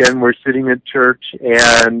once again, we're sitting at church,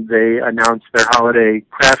 and they announced their holiday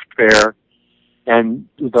craft fair, and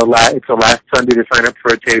it's the last Sunday to sign up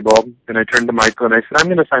for a table. And I turned to Michael and I said, "I'm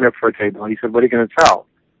going to sign up for a table." He said, "What are you going to sell?"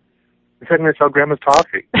 I said, "I'm going to sell Grandma's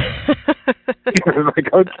toffee." He was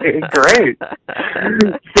like, "Okay, great."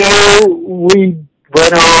 So we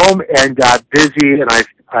went home and got busy, and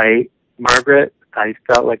Margaret, I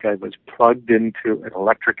felt like I was plugged into an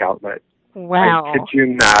electric outlet. Wow. I kid you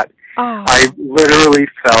not. Oh. I literally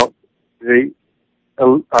felt a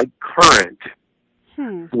current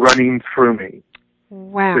running through me.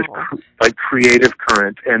 Wow. This creative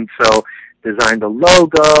current. And so designed a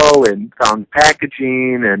logo and found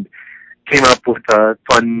packaging and came up with a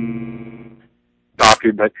fun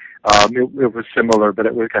coffee, but it was similar, but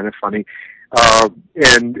it was kind of funny.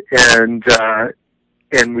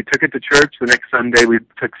 And we took it to church. The next Sunday we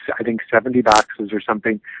took, I think, 70 boxes or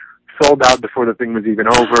something, sold out before the thing was even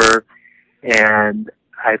over. And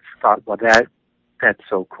I thought, well, that's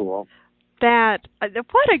so cool.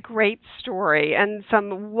 What a great story, and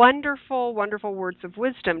some wonderful, wonderful words of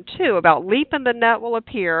wisdom, too, about leap and the net will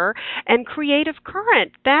appear, and creative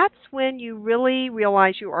current. That's when you really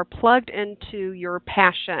realize you are plugged into your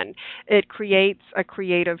passion. It creates a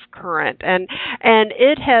creative current, and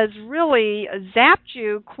it has really zapped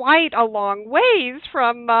you quite a long ways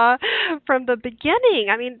from the beginning.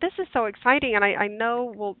 I mean, this is so exciting, and I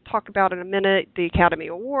know we'll talk about in a minute the Academy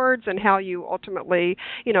Awards and how you ultimately,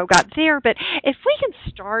 got there, but if we can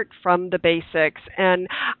start from the basics, and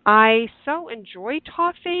I so enjoy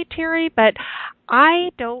toffee, Terry, but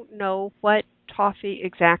I don't know what toffee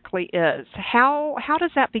exactly is. How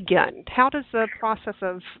does that begin? How does the process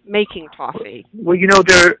of making toffee? Well,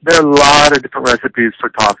 there are a lot of different recipes for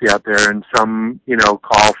toffee out there, and some,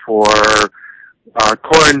 call for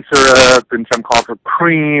corn syrup, and some call for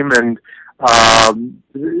cream, and some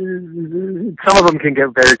of them can get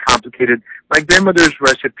very complicated. My grandmother's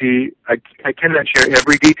recipe, I cannot share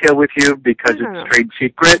every detail with you because it's trade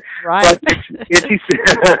secret. Right. But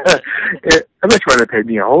unless you want to pay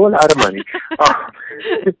me a whole lot of money.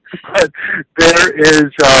 But there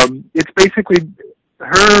is, it's basically,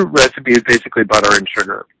 her recipe is basically butter and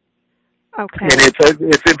sugar. Okay. And it's a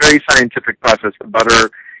very scientific process. The butter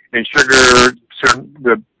and sugar,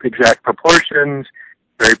 the exact proportions,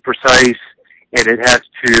 very precise, and it has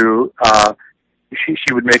to,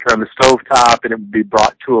 she would make it on the stovetop, and it would be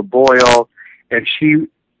brought to a boil, and she,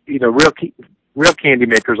 real candy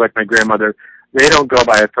makers like my grandmother, they don't go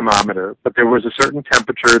by a thermometer, but there was a certain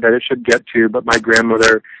temperature that it should get to, but my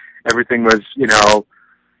grandmother, everything was,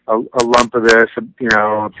 a lump of this, a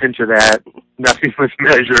pinch of that, nothing was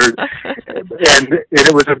measured, and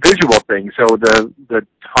it was a visual thing, so the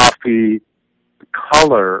toffee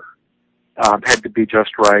color had to be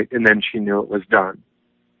just right, and then she knew it was done.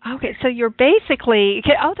 Okay. Okay, so you're basically,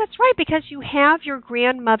 oh, that's right, because you have your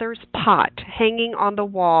grandmother's pot hanging on the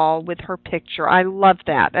wall with her picture. I love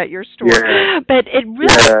that at your store. Yeah. But it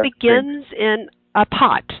really begins in a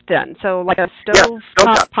pot then, so like a stove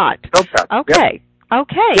top pot. Stove top. Okay. Yep.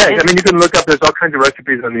 Okay. Yeah, I mean, you can look up, there's all kinds of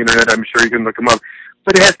recipes on the internet, I'm sure you can look them up.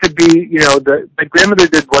 But it has to be, my grandmother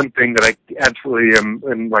did one thing that I absolutely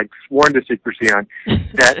am like sworn to secrecy on,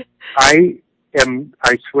 that I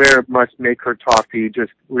swear must make her toffee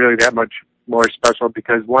just really that much more special,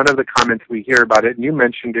 because one of the comments we hear about it, and you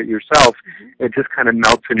mentioned it yourself, it just kind of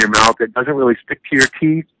melts in your mouth. It doesn't really stick to your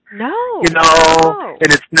teeth. No. And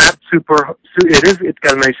it's not it's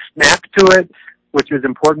got a nice snap to it, which is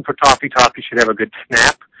important for toffee. Toffee should have a good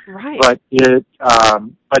snap. Right. But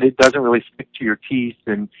it doesn't really stick to your teeth,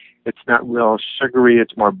 and it's not real sugary.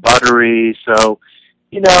 It's more buttery. So,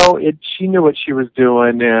 she knew what she was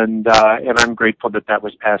doing, and I'm grateful that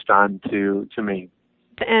was passed on to me.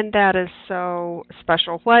 And that is so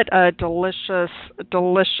special. What a delicious,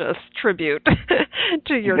 delicious tribute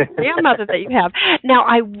to your grandmother that you have. Now,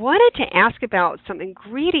 I wanted to ask about some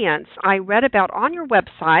ingredients I read about on your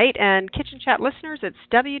website. And Kitchen Chat listeners, it's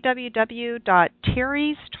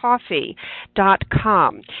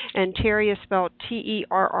www.terrystoffee.com. And Terry is spelled Terry.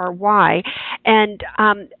 And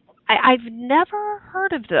I've never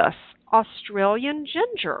heard of this Australian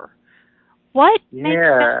ginger. What makes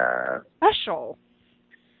it special?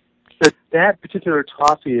 That particular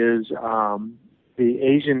toffee is the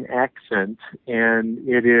Asian accent, and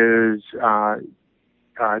it is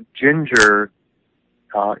ginger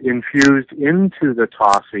infused into the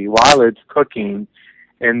toffee while it's cooking,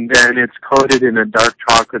 and then it's coated in a dark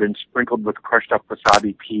chocolate and sprinkled with crushed up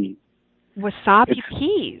wasabi peas.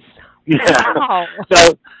 Peas? Yeah. Wow.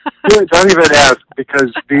 So don't even ask,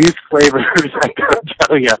 because these flavors, I gotta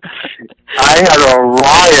tell you, I had a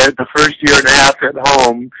riot the first year and a half at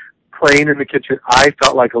home playing in the kitchen. I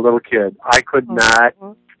felt like a little kid. I could not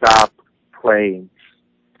stop playing.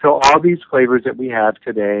 So all these flavors that we have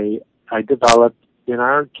today, I developed in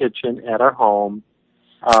our kitchen at our home,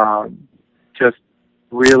 just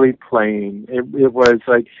really playing. It was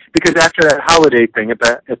like, because after that holiday thing at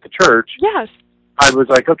the church, yes, I was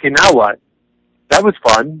like, okay, now what? That was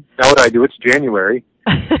fun. Now what do I do? It's January.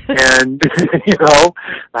 And, the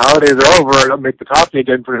holidays are over. I don't make the toffee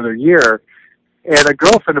again for another year. And a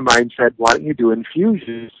girlfriend of mine said, why don't you do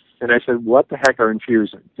infusions? And I said, what the heck are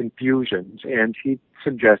infusions? And she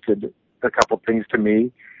suggested a couple things to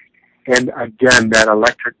me. And again, that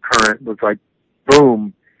electric current was like,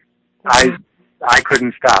 boom. I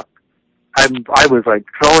couldn't stop. I was like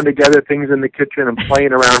throwing together things in the kitchen and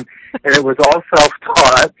playing around, and it was all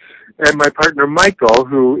self-taught. And my partner, Michael,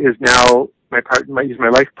 who is now he's my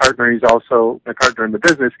life partner. He's also my partner in the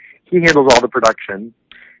business. He handles all the production.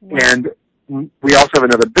 Wow. And we also have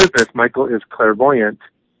another business. Michael is clairvoyant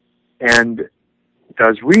and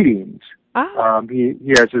does readings. Oh.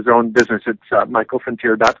 He has his own business. It's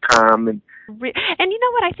michaelfrontier.com. And you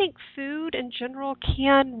know what? I think food in general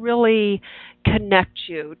can really connect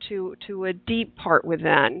you to a deep part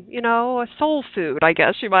within. A soul food, I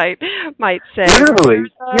guess you might say.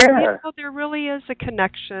 Literally, yeah. There really is a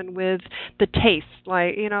connection with the taste.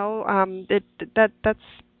 Like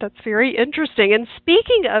that's very interesting. And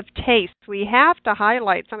speaking of taste, we have to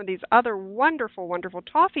highlight some of these other wonderful, wonderful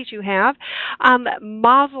toffees you have.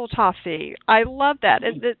 Mazel toffee. I love that.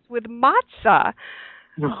 It's with matzah.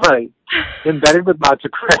 Right. Embedded with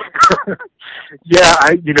matzo cracker. Yeah,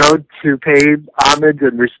 to pay homage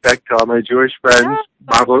and respect to all my Jewish friends,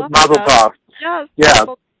 mazel tov. Yes. Yeah.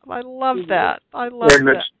 I love that.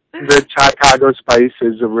 The Chicago spice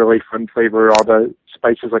is a really fun flavor. All the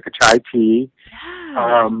spices like a chai tea.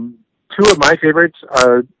 Yeah. Two of my favorites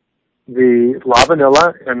are the La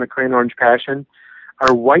Vanilla and the Crayon Orange Passion.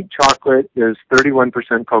 Our white chocolate is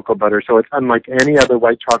 31% cocoa butter, so it's unlike any other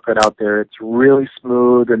white chocolate out there. It's really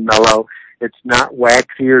smooth and mellow. It's not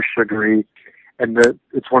waxy or sugary, and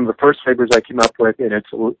it's one of the first flavors I came up with, and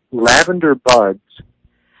it's lavender buds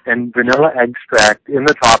and vanilla extract in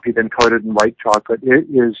the toffee, then coated in white chocolate. It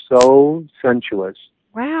is so sensuous.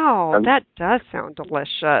 Wow, that does sound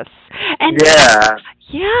delicious. And yeah.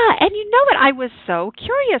 Yeah, and you know what? I was so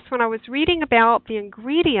curious when I was reading about the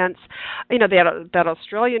ingredients. That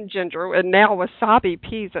Australian ginger and now wasabi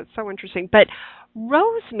peas. That's so interesting. But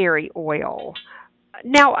rosemary oil.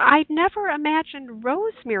 Now, I'd never imagined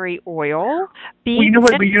rosemary oil being. Well, you know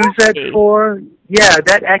what we use that for? Yeah,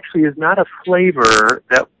 that actually is not a flavor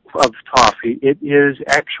of toffee, it is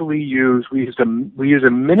actually used. We use a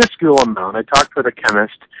minuscule amount. I talked with a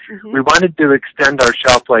chemist. Mm-hmm. We wanted to extend our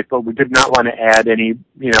shelf life, but we did not want to add any,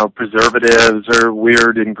 preservatives or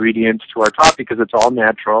weird ingredients to our toffee because it's all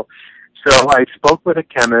natural. So I spoke with a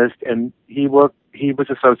chemist, and he was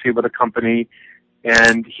associated with a company,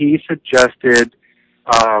 and he suggested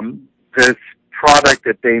this product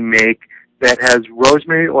that they make that has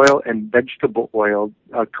rosemary oil and vegetable oil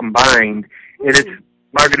combined. And it's,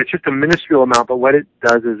 Margaret, it's just a minuscule amount, but what it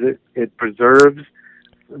does is it preserves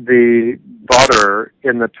the butter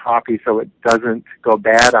in the toffee so it doesn't go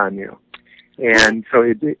bad on you. And so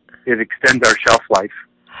it extends our shelf life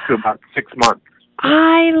to about 6 months.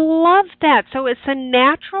 I love that. So it's a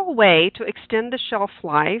natural way to extend the shelf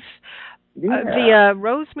life via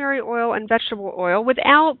rosemary oil and vegetable oil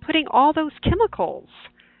without putting all those chemicals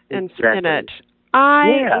in it.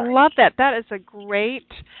 I love that. That is a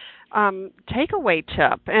great takeaway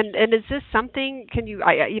tip. And is this something? Can you?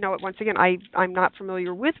 Once again, I'm not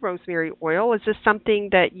familiar with rosemary oil. Is this something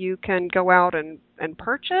that you can go out and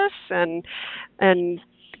purchase and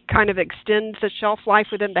kind of extend the shelf life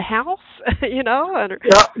within the house? I'm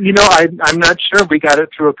not sure. We got it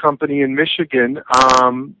through a company in Michigan.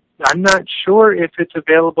 I'm not sure if it's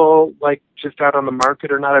available, like, just out on the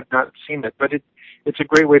market or not. I've not seen it, but it's a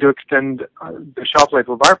great way to extend the shelf life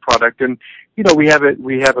of our product. And, we have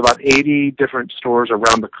about 80 different stores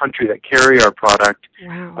around the country that carry our product.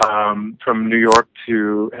 Wow. From New York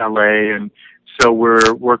to LA. And so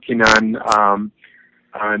we're working on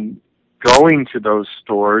going to those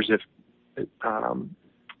stores. If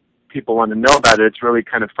people want to know about it, it's really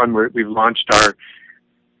kind of fun. We've launched our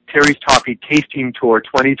Terry's Toffee Tasting Tour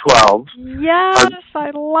 2012. Yes,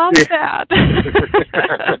 I love that.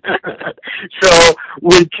 So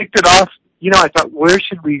we kicked it off. I thought, where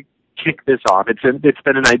should we kick this off? It's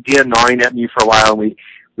been an idea gnawing at me for a while. We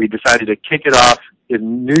decided to kick it off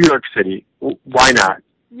in New York City. Why not?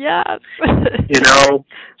 Yes.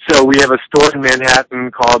 So we have a store in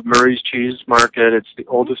Manhattan called Murray's Cheese Market. It's the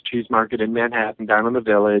oldest cheese market in Manhattan, down in the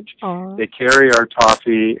Village. Aww. They carry our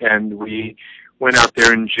toffee, and we went out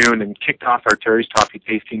there in June and kicked off our Terry's Toffee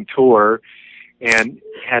Tasting Tour and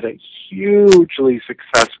had a hugely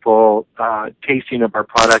successful tasting of our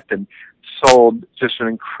product and sold just an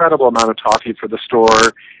incredible amount of toffee for the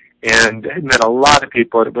store and met a lot of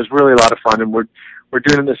people. It was really a lot of fun, and we're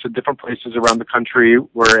doing this at different places around the country.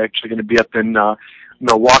 We're actually going to be up in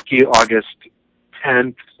Milwaukee August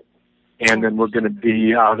 10th, and then we're going to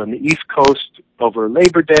be out on the East Coast over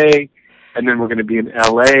Labor Day, and then we're going to be in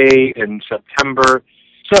L.A. in September.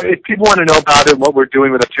 So if people want to know about it, what we're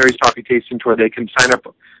doing with the Terry's Toffee Tasting Tour, they can sign up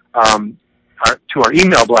to our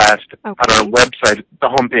email blast on our website, the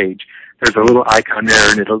homepage. There's a little icon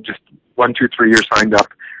there, and it'll just 1, 2, 3 years signed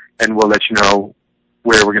up, and we'll let you know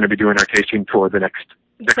where we're going to be doing our tasting tour the next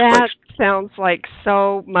that place. Sounds like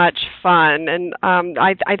so much fun, and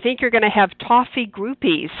I think you're going to have toffee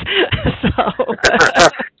groupies.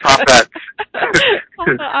 Top that.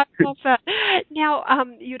 I love that. Now,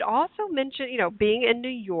 you'd also mentioned, being in New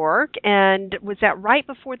York, and was that right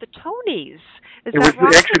before the Tonys? It was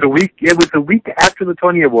actually the week after the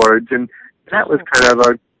Tony Awards, and that was kind of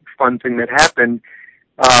a fun thing that happened.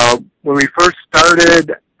 When we first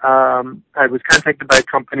started, I was contacted by a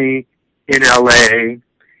company in LA,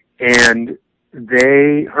 and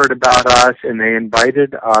they heard about us, and they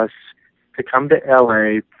invited us to come to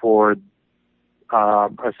LA for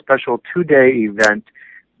a special 2-day event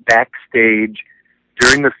backstage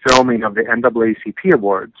during the filming of the NAACP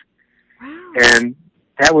Awards. Wow. And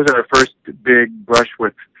that was our first big brush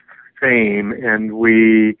with fame, and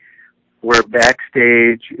we were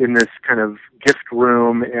backstage in this kind of gift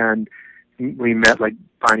room, and we met like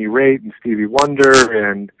Bonnie Raitt and Stevie Wonder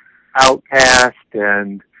and Outkast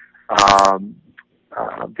and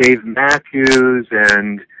Dave Matthews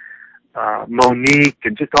and Monique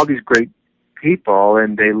and just all these great people,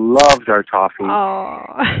 and they loved our toffee. Oh.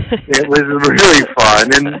 It was really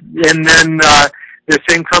fun. And then the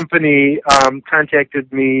same company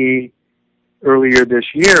contacted me earlier this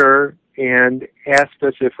year and asked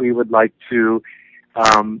us if we would like to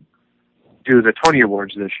do the Tony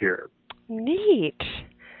Awards this year. Neat.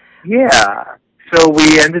 Yeah. So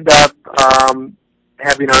we ended up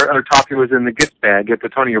having our toffee was in the gift bag at the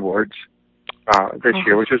Tony Awards this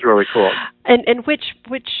year, which was really cool. And which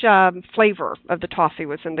flavor of the toffee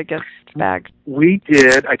was in the gift bag?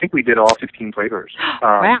 I think we did all 15 flavors.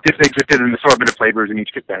 Wow. They just did an assortment of flavors in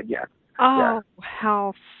each gift bag, yeah. Oh, yeah.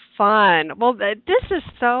 How fun. Well, this is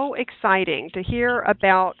so exciting to hear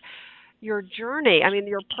about your journey. I mean,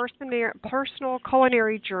 your personal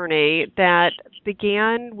culinary journey that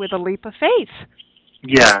began with a leap of faith.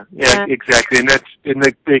 Yeah, exactly. And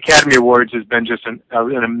the Academy Awards has been just an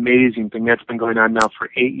amazing thing. That's been going on now for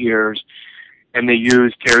 8 years. And they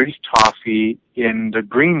use Terry's Toffee in the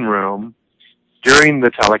green room during the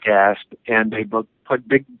telecast, and they put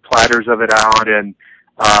big platters of it out, and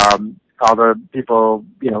all the people,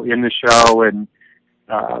 in the show and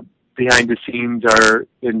behind the scenes are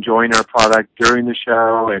enjoying our product during the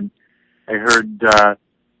show. And I heard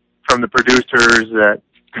from the producers that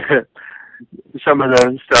some of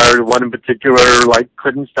the stars, one in particular,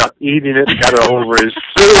 couldn't stop eating it, got it all over his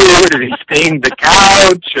suit, and he stained the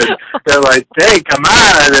couch, and they're like, hey, come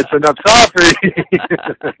on, it's enough coffee.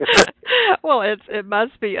 Well, it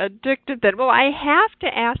must be addictive then. Well, I have to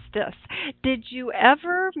ask this. Did you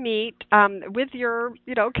ever meet, with your,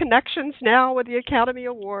 connections now with the Academy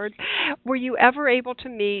Awards, were you ever able to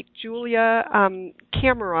meet Julia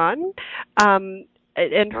Cameron and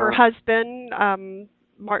her husband,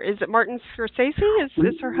 is it Martin Scorsese?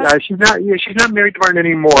 Is her husband? She's not married to Martin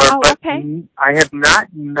anymore. But okay. I have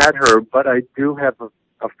not met her, but I do have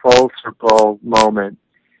a full circle moment.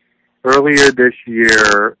 Earlier this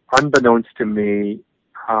year, unbeknownst to me,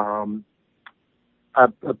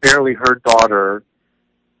 apparently her daughter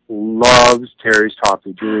loves Terry's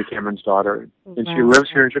Toffee, Julia Cameron's daughter, and she lives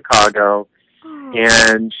here in Chicago.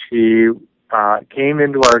 And she came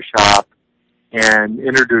into our shop and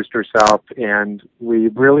introduced herself, and we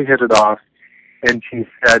really hit it off. And she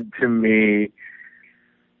said to me,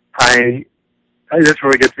 this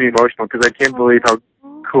really gets me emotional because I can't believe how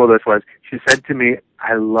cool this was. She said to me,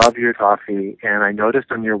 I love your coffee, and I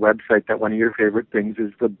noticed on your website that one of your favorite things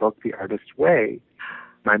is the book, The Artist's Way.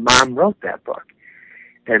 My mom wrote that book.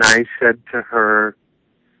 And I said to her,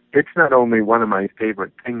 it's not only one of my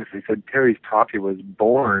favorite things. I said, Terry's Toffee was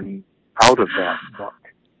born out of that book.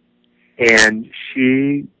 And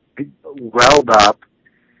she welled up,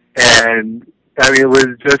 and it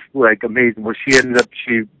was just amazing. Well, she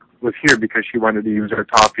was here because she wanted to use our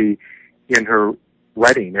coffee in her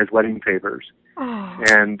wedding as wedding favors.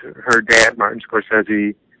 And her dad, Martin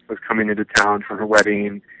Scorsese, was coming into town for her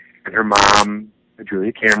wedding, and her mom,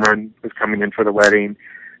 Julia Cameron, was coming in for the wedding.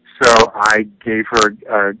 So I gave her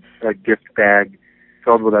a gift bag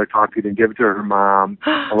filled with our coffee to give to her mom,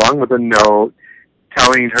 along with a note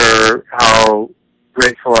telling her how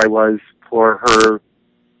grateful I was for her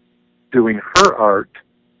doing her art,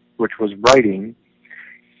 which was writing,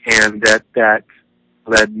 and that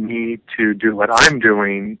led me to do what I'm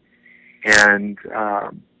doing. And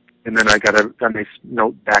then I got a nice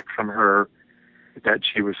note back from her that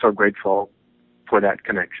she was so grateful for that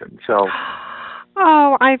connection. So.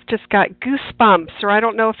 Oh, I've just got goosebumps, or I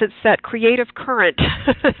don't know if it's that creative current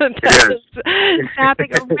that is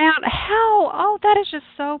snapping around. That is just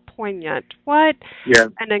so poignant. What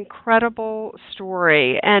an incredible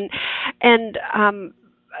story. And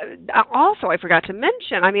also, I forgot to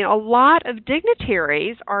mention, a lot of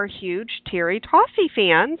dignitaries are huge Terry Toffee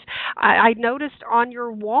fans. I noticed on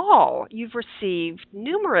your wall you've received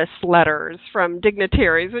numerous letters from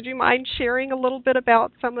dignitaries. Would you mind sharing a little bit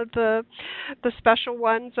about some of the special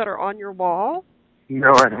ones that are on your wall?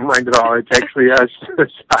 No, I don't mind at all. It's actually a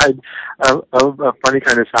funny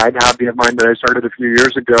kind of side hobby of mine that I started a few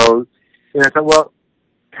years ago. And I thought, well,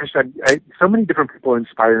 gosh, so many different people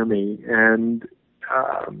inspire me, and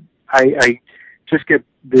I just get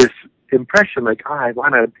this impression I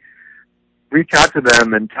want to reach out to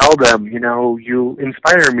them and tell them, you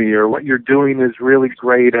inspire me, or what you're doing is really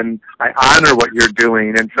great, and I honor what you're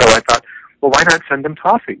doing. And so I thought, well, why not send them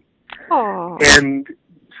coffee? And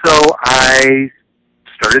so I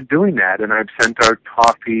started doing that, and I've sent our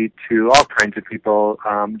coffee to all kinds of people,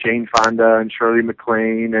 Jane Fonda and Shirley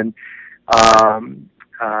MacLaine and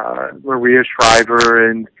Maria Shriver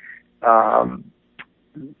and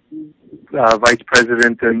Vice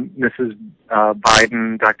President and Mrs.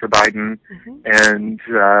 Biden, Dr. Biden, and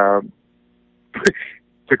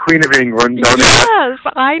the Queen of England. Yes,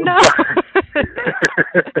 I know.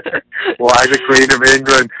 Why the Queen of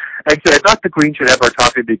England? Actually, I thought the Queen should have our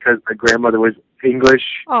coffee because my grandmother was English,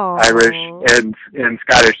 Irish, and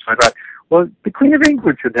Scottish. So I thought, well, the Queen of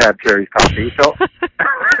England should have Terry's coffee. So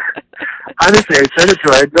honestly, I sent it to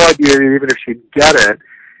her. I had no idea even if she'd get it.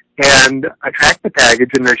 And I tracked the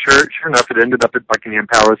package, and sure enough, it ended up at Buckingham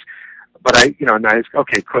Palace. But at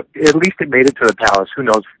least it made it to the palace. Who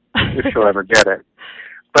knows if she'll ever get it.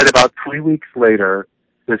 But about 3 weeks later,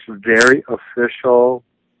 this very official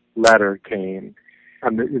letter came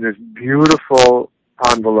in this beautiful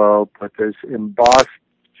envelope with this embossed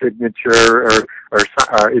signature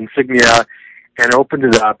or insignia, and opened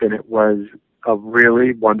it up, and it was a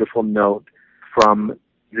really wonderful note from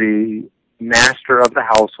the master of the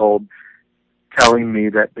household telling me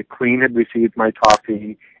that the Queen had received my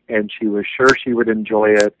toffee and she was sure she would enjoy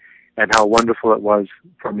it, and how wonderful it was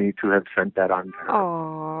for me to have sent that on to her.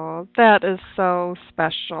 Oh, that is so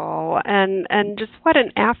special, and just what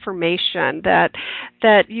an affirmation that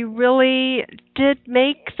you really did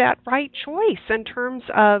make that right choice in terms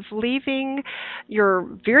of leaving your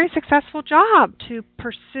very successful job to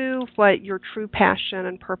pursue what your true passion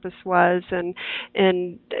and purpose was, and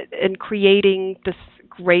in creating this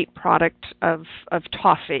great product of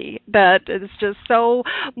toffee that is just so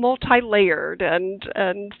multi-layered and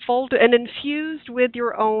folded and infused with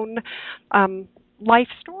your own life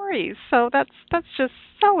stories. So that's just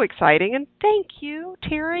so exciting. And thank you,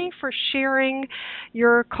 Terry, for sharing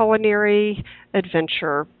your culinary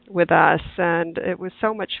adventure with us. And it was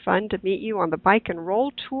so much fun to meet you on the Bike and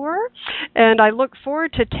Roll tour. And I look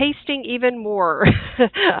forward to tasting even more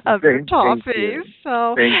of your toffees. Thank you.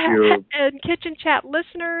 So, thank you. And Kitchen Chat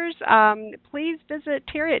listeners, please visit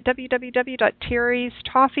Terry at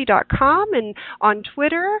www.terrystoffee.com, and on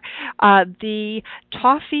Twitter, the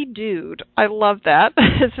Toffee Dude. I love that.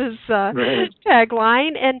 This is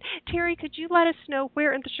tagline. And Terry, could you let us know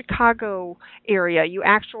where in the Chicago area you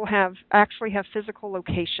actually have physical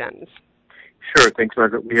locations? Sure, thanks,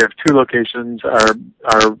 Margaret. We have 2 locations. Our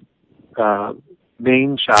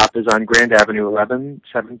main shop is on Grand Avenue,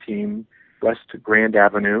 1117 West Grand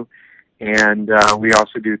Avenue, and we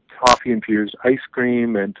also do toffee-infused ice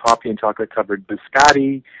cream and toffee and chocolate-covered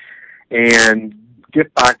biscotti and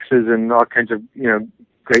gift boxes and all kinds of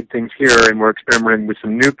great things here. And we're experimenting with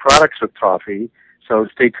some new products with toffee, so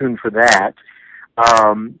stay tuned for that.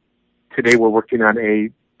 Today we're working on a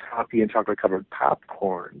toffee and chocolate-covered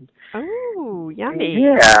popcorn. Oh, yummy.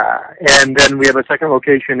 Yeah, and then we have a second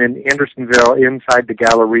location in Andersonville inside the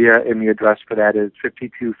Galleria, and the address for that is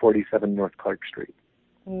 5247 North Clark Street.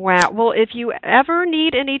 Wow. Well, if you ever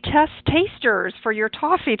need any test tasters for your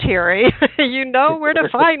toffee, Terry, you know where to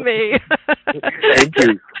find me. Thank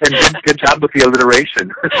you. And good job with the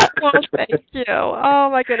alliteration. Well, thank you.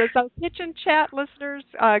 Oh, my goodness. So, Kitchen Chat listeners,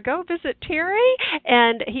 go visit Terry.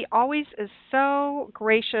 And he always is so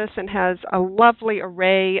gracious and has a lovely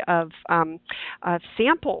array of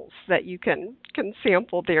samples that you can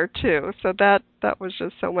sample there, too. So that was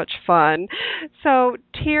just so much fun. So,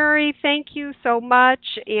 Terry, thank you so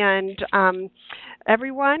much. And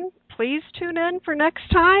everyone, please tune in for next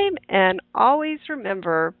time. And always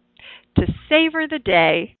remember to savor the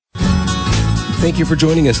day. Thank you for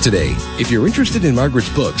joining us today. If you're interested in Margaret's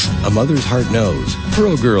books, A Mother's Heart Knows,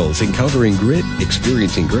 Pearl Girls Encountering Grit,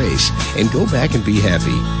 Experiencing Grace, and Go Back and Be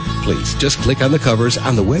Happy, please just click on the covers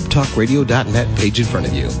on the webtalkradio.net page in front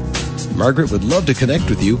of you. Margaret would love to connect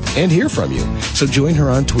with you and hear from you, so join her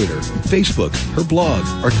on Twitter, Facebook, her blog,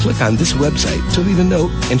 or click on this website to leave a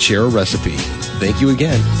note and share a recipe. Thank you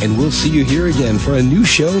again, and we'll see you here again for a new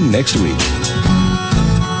show next week.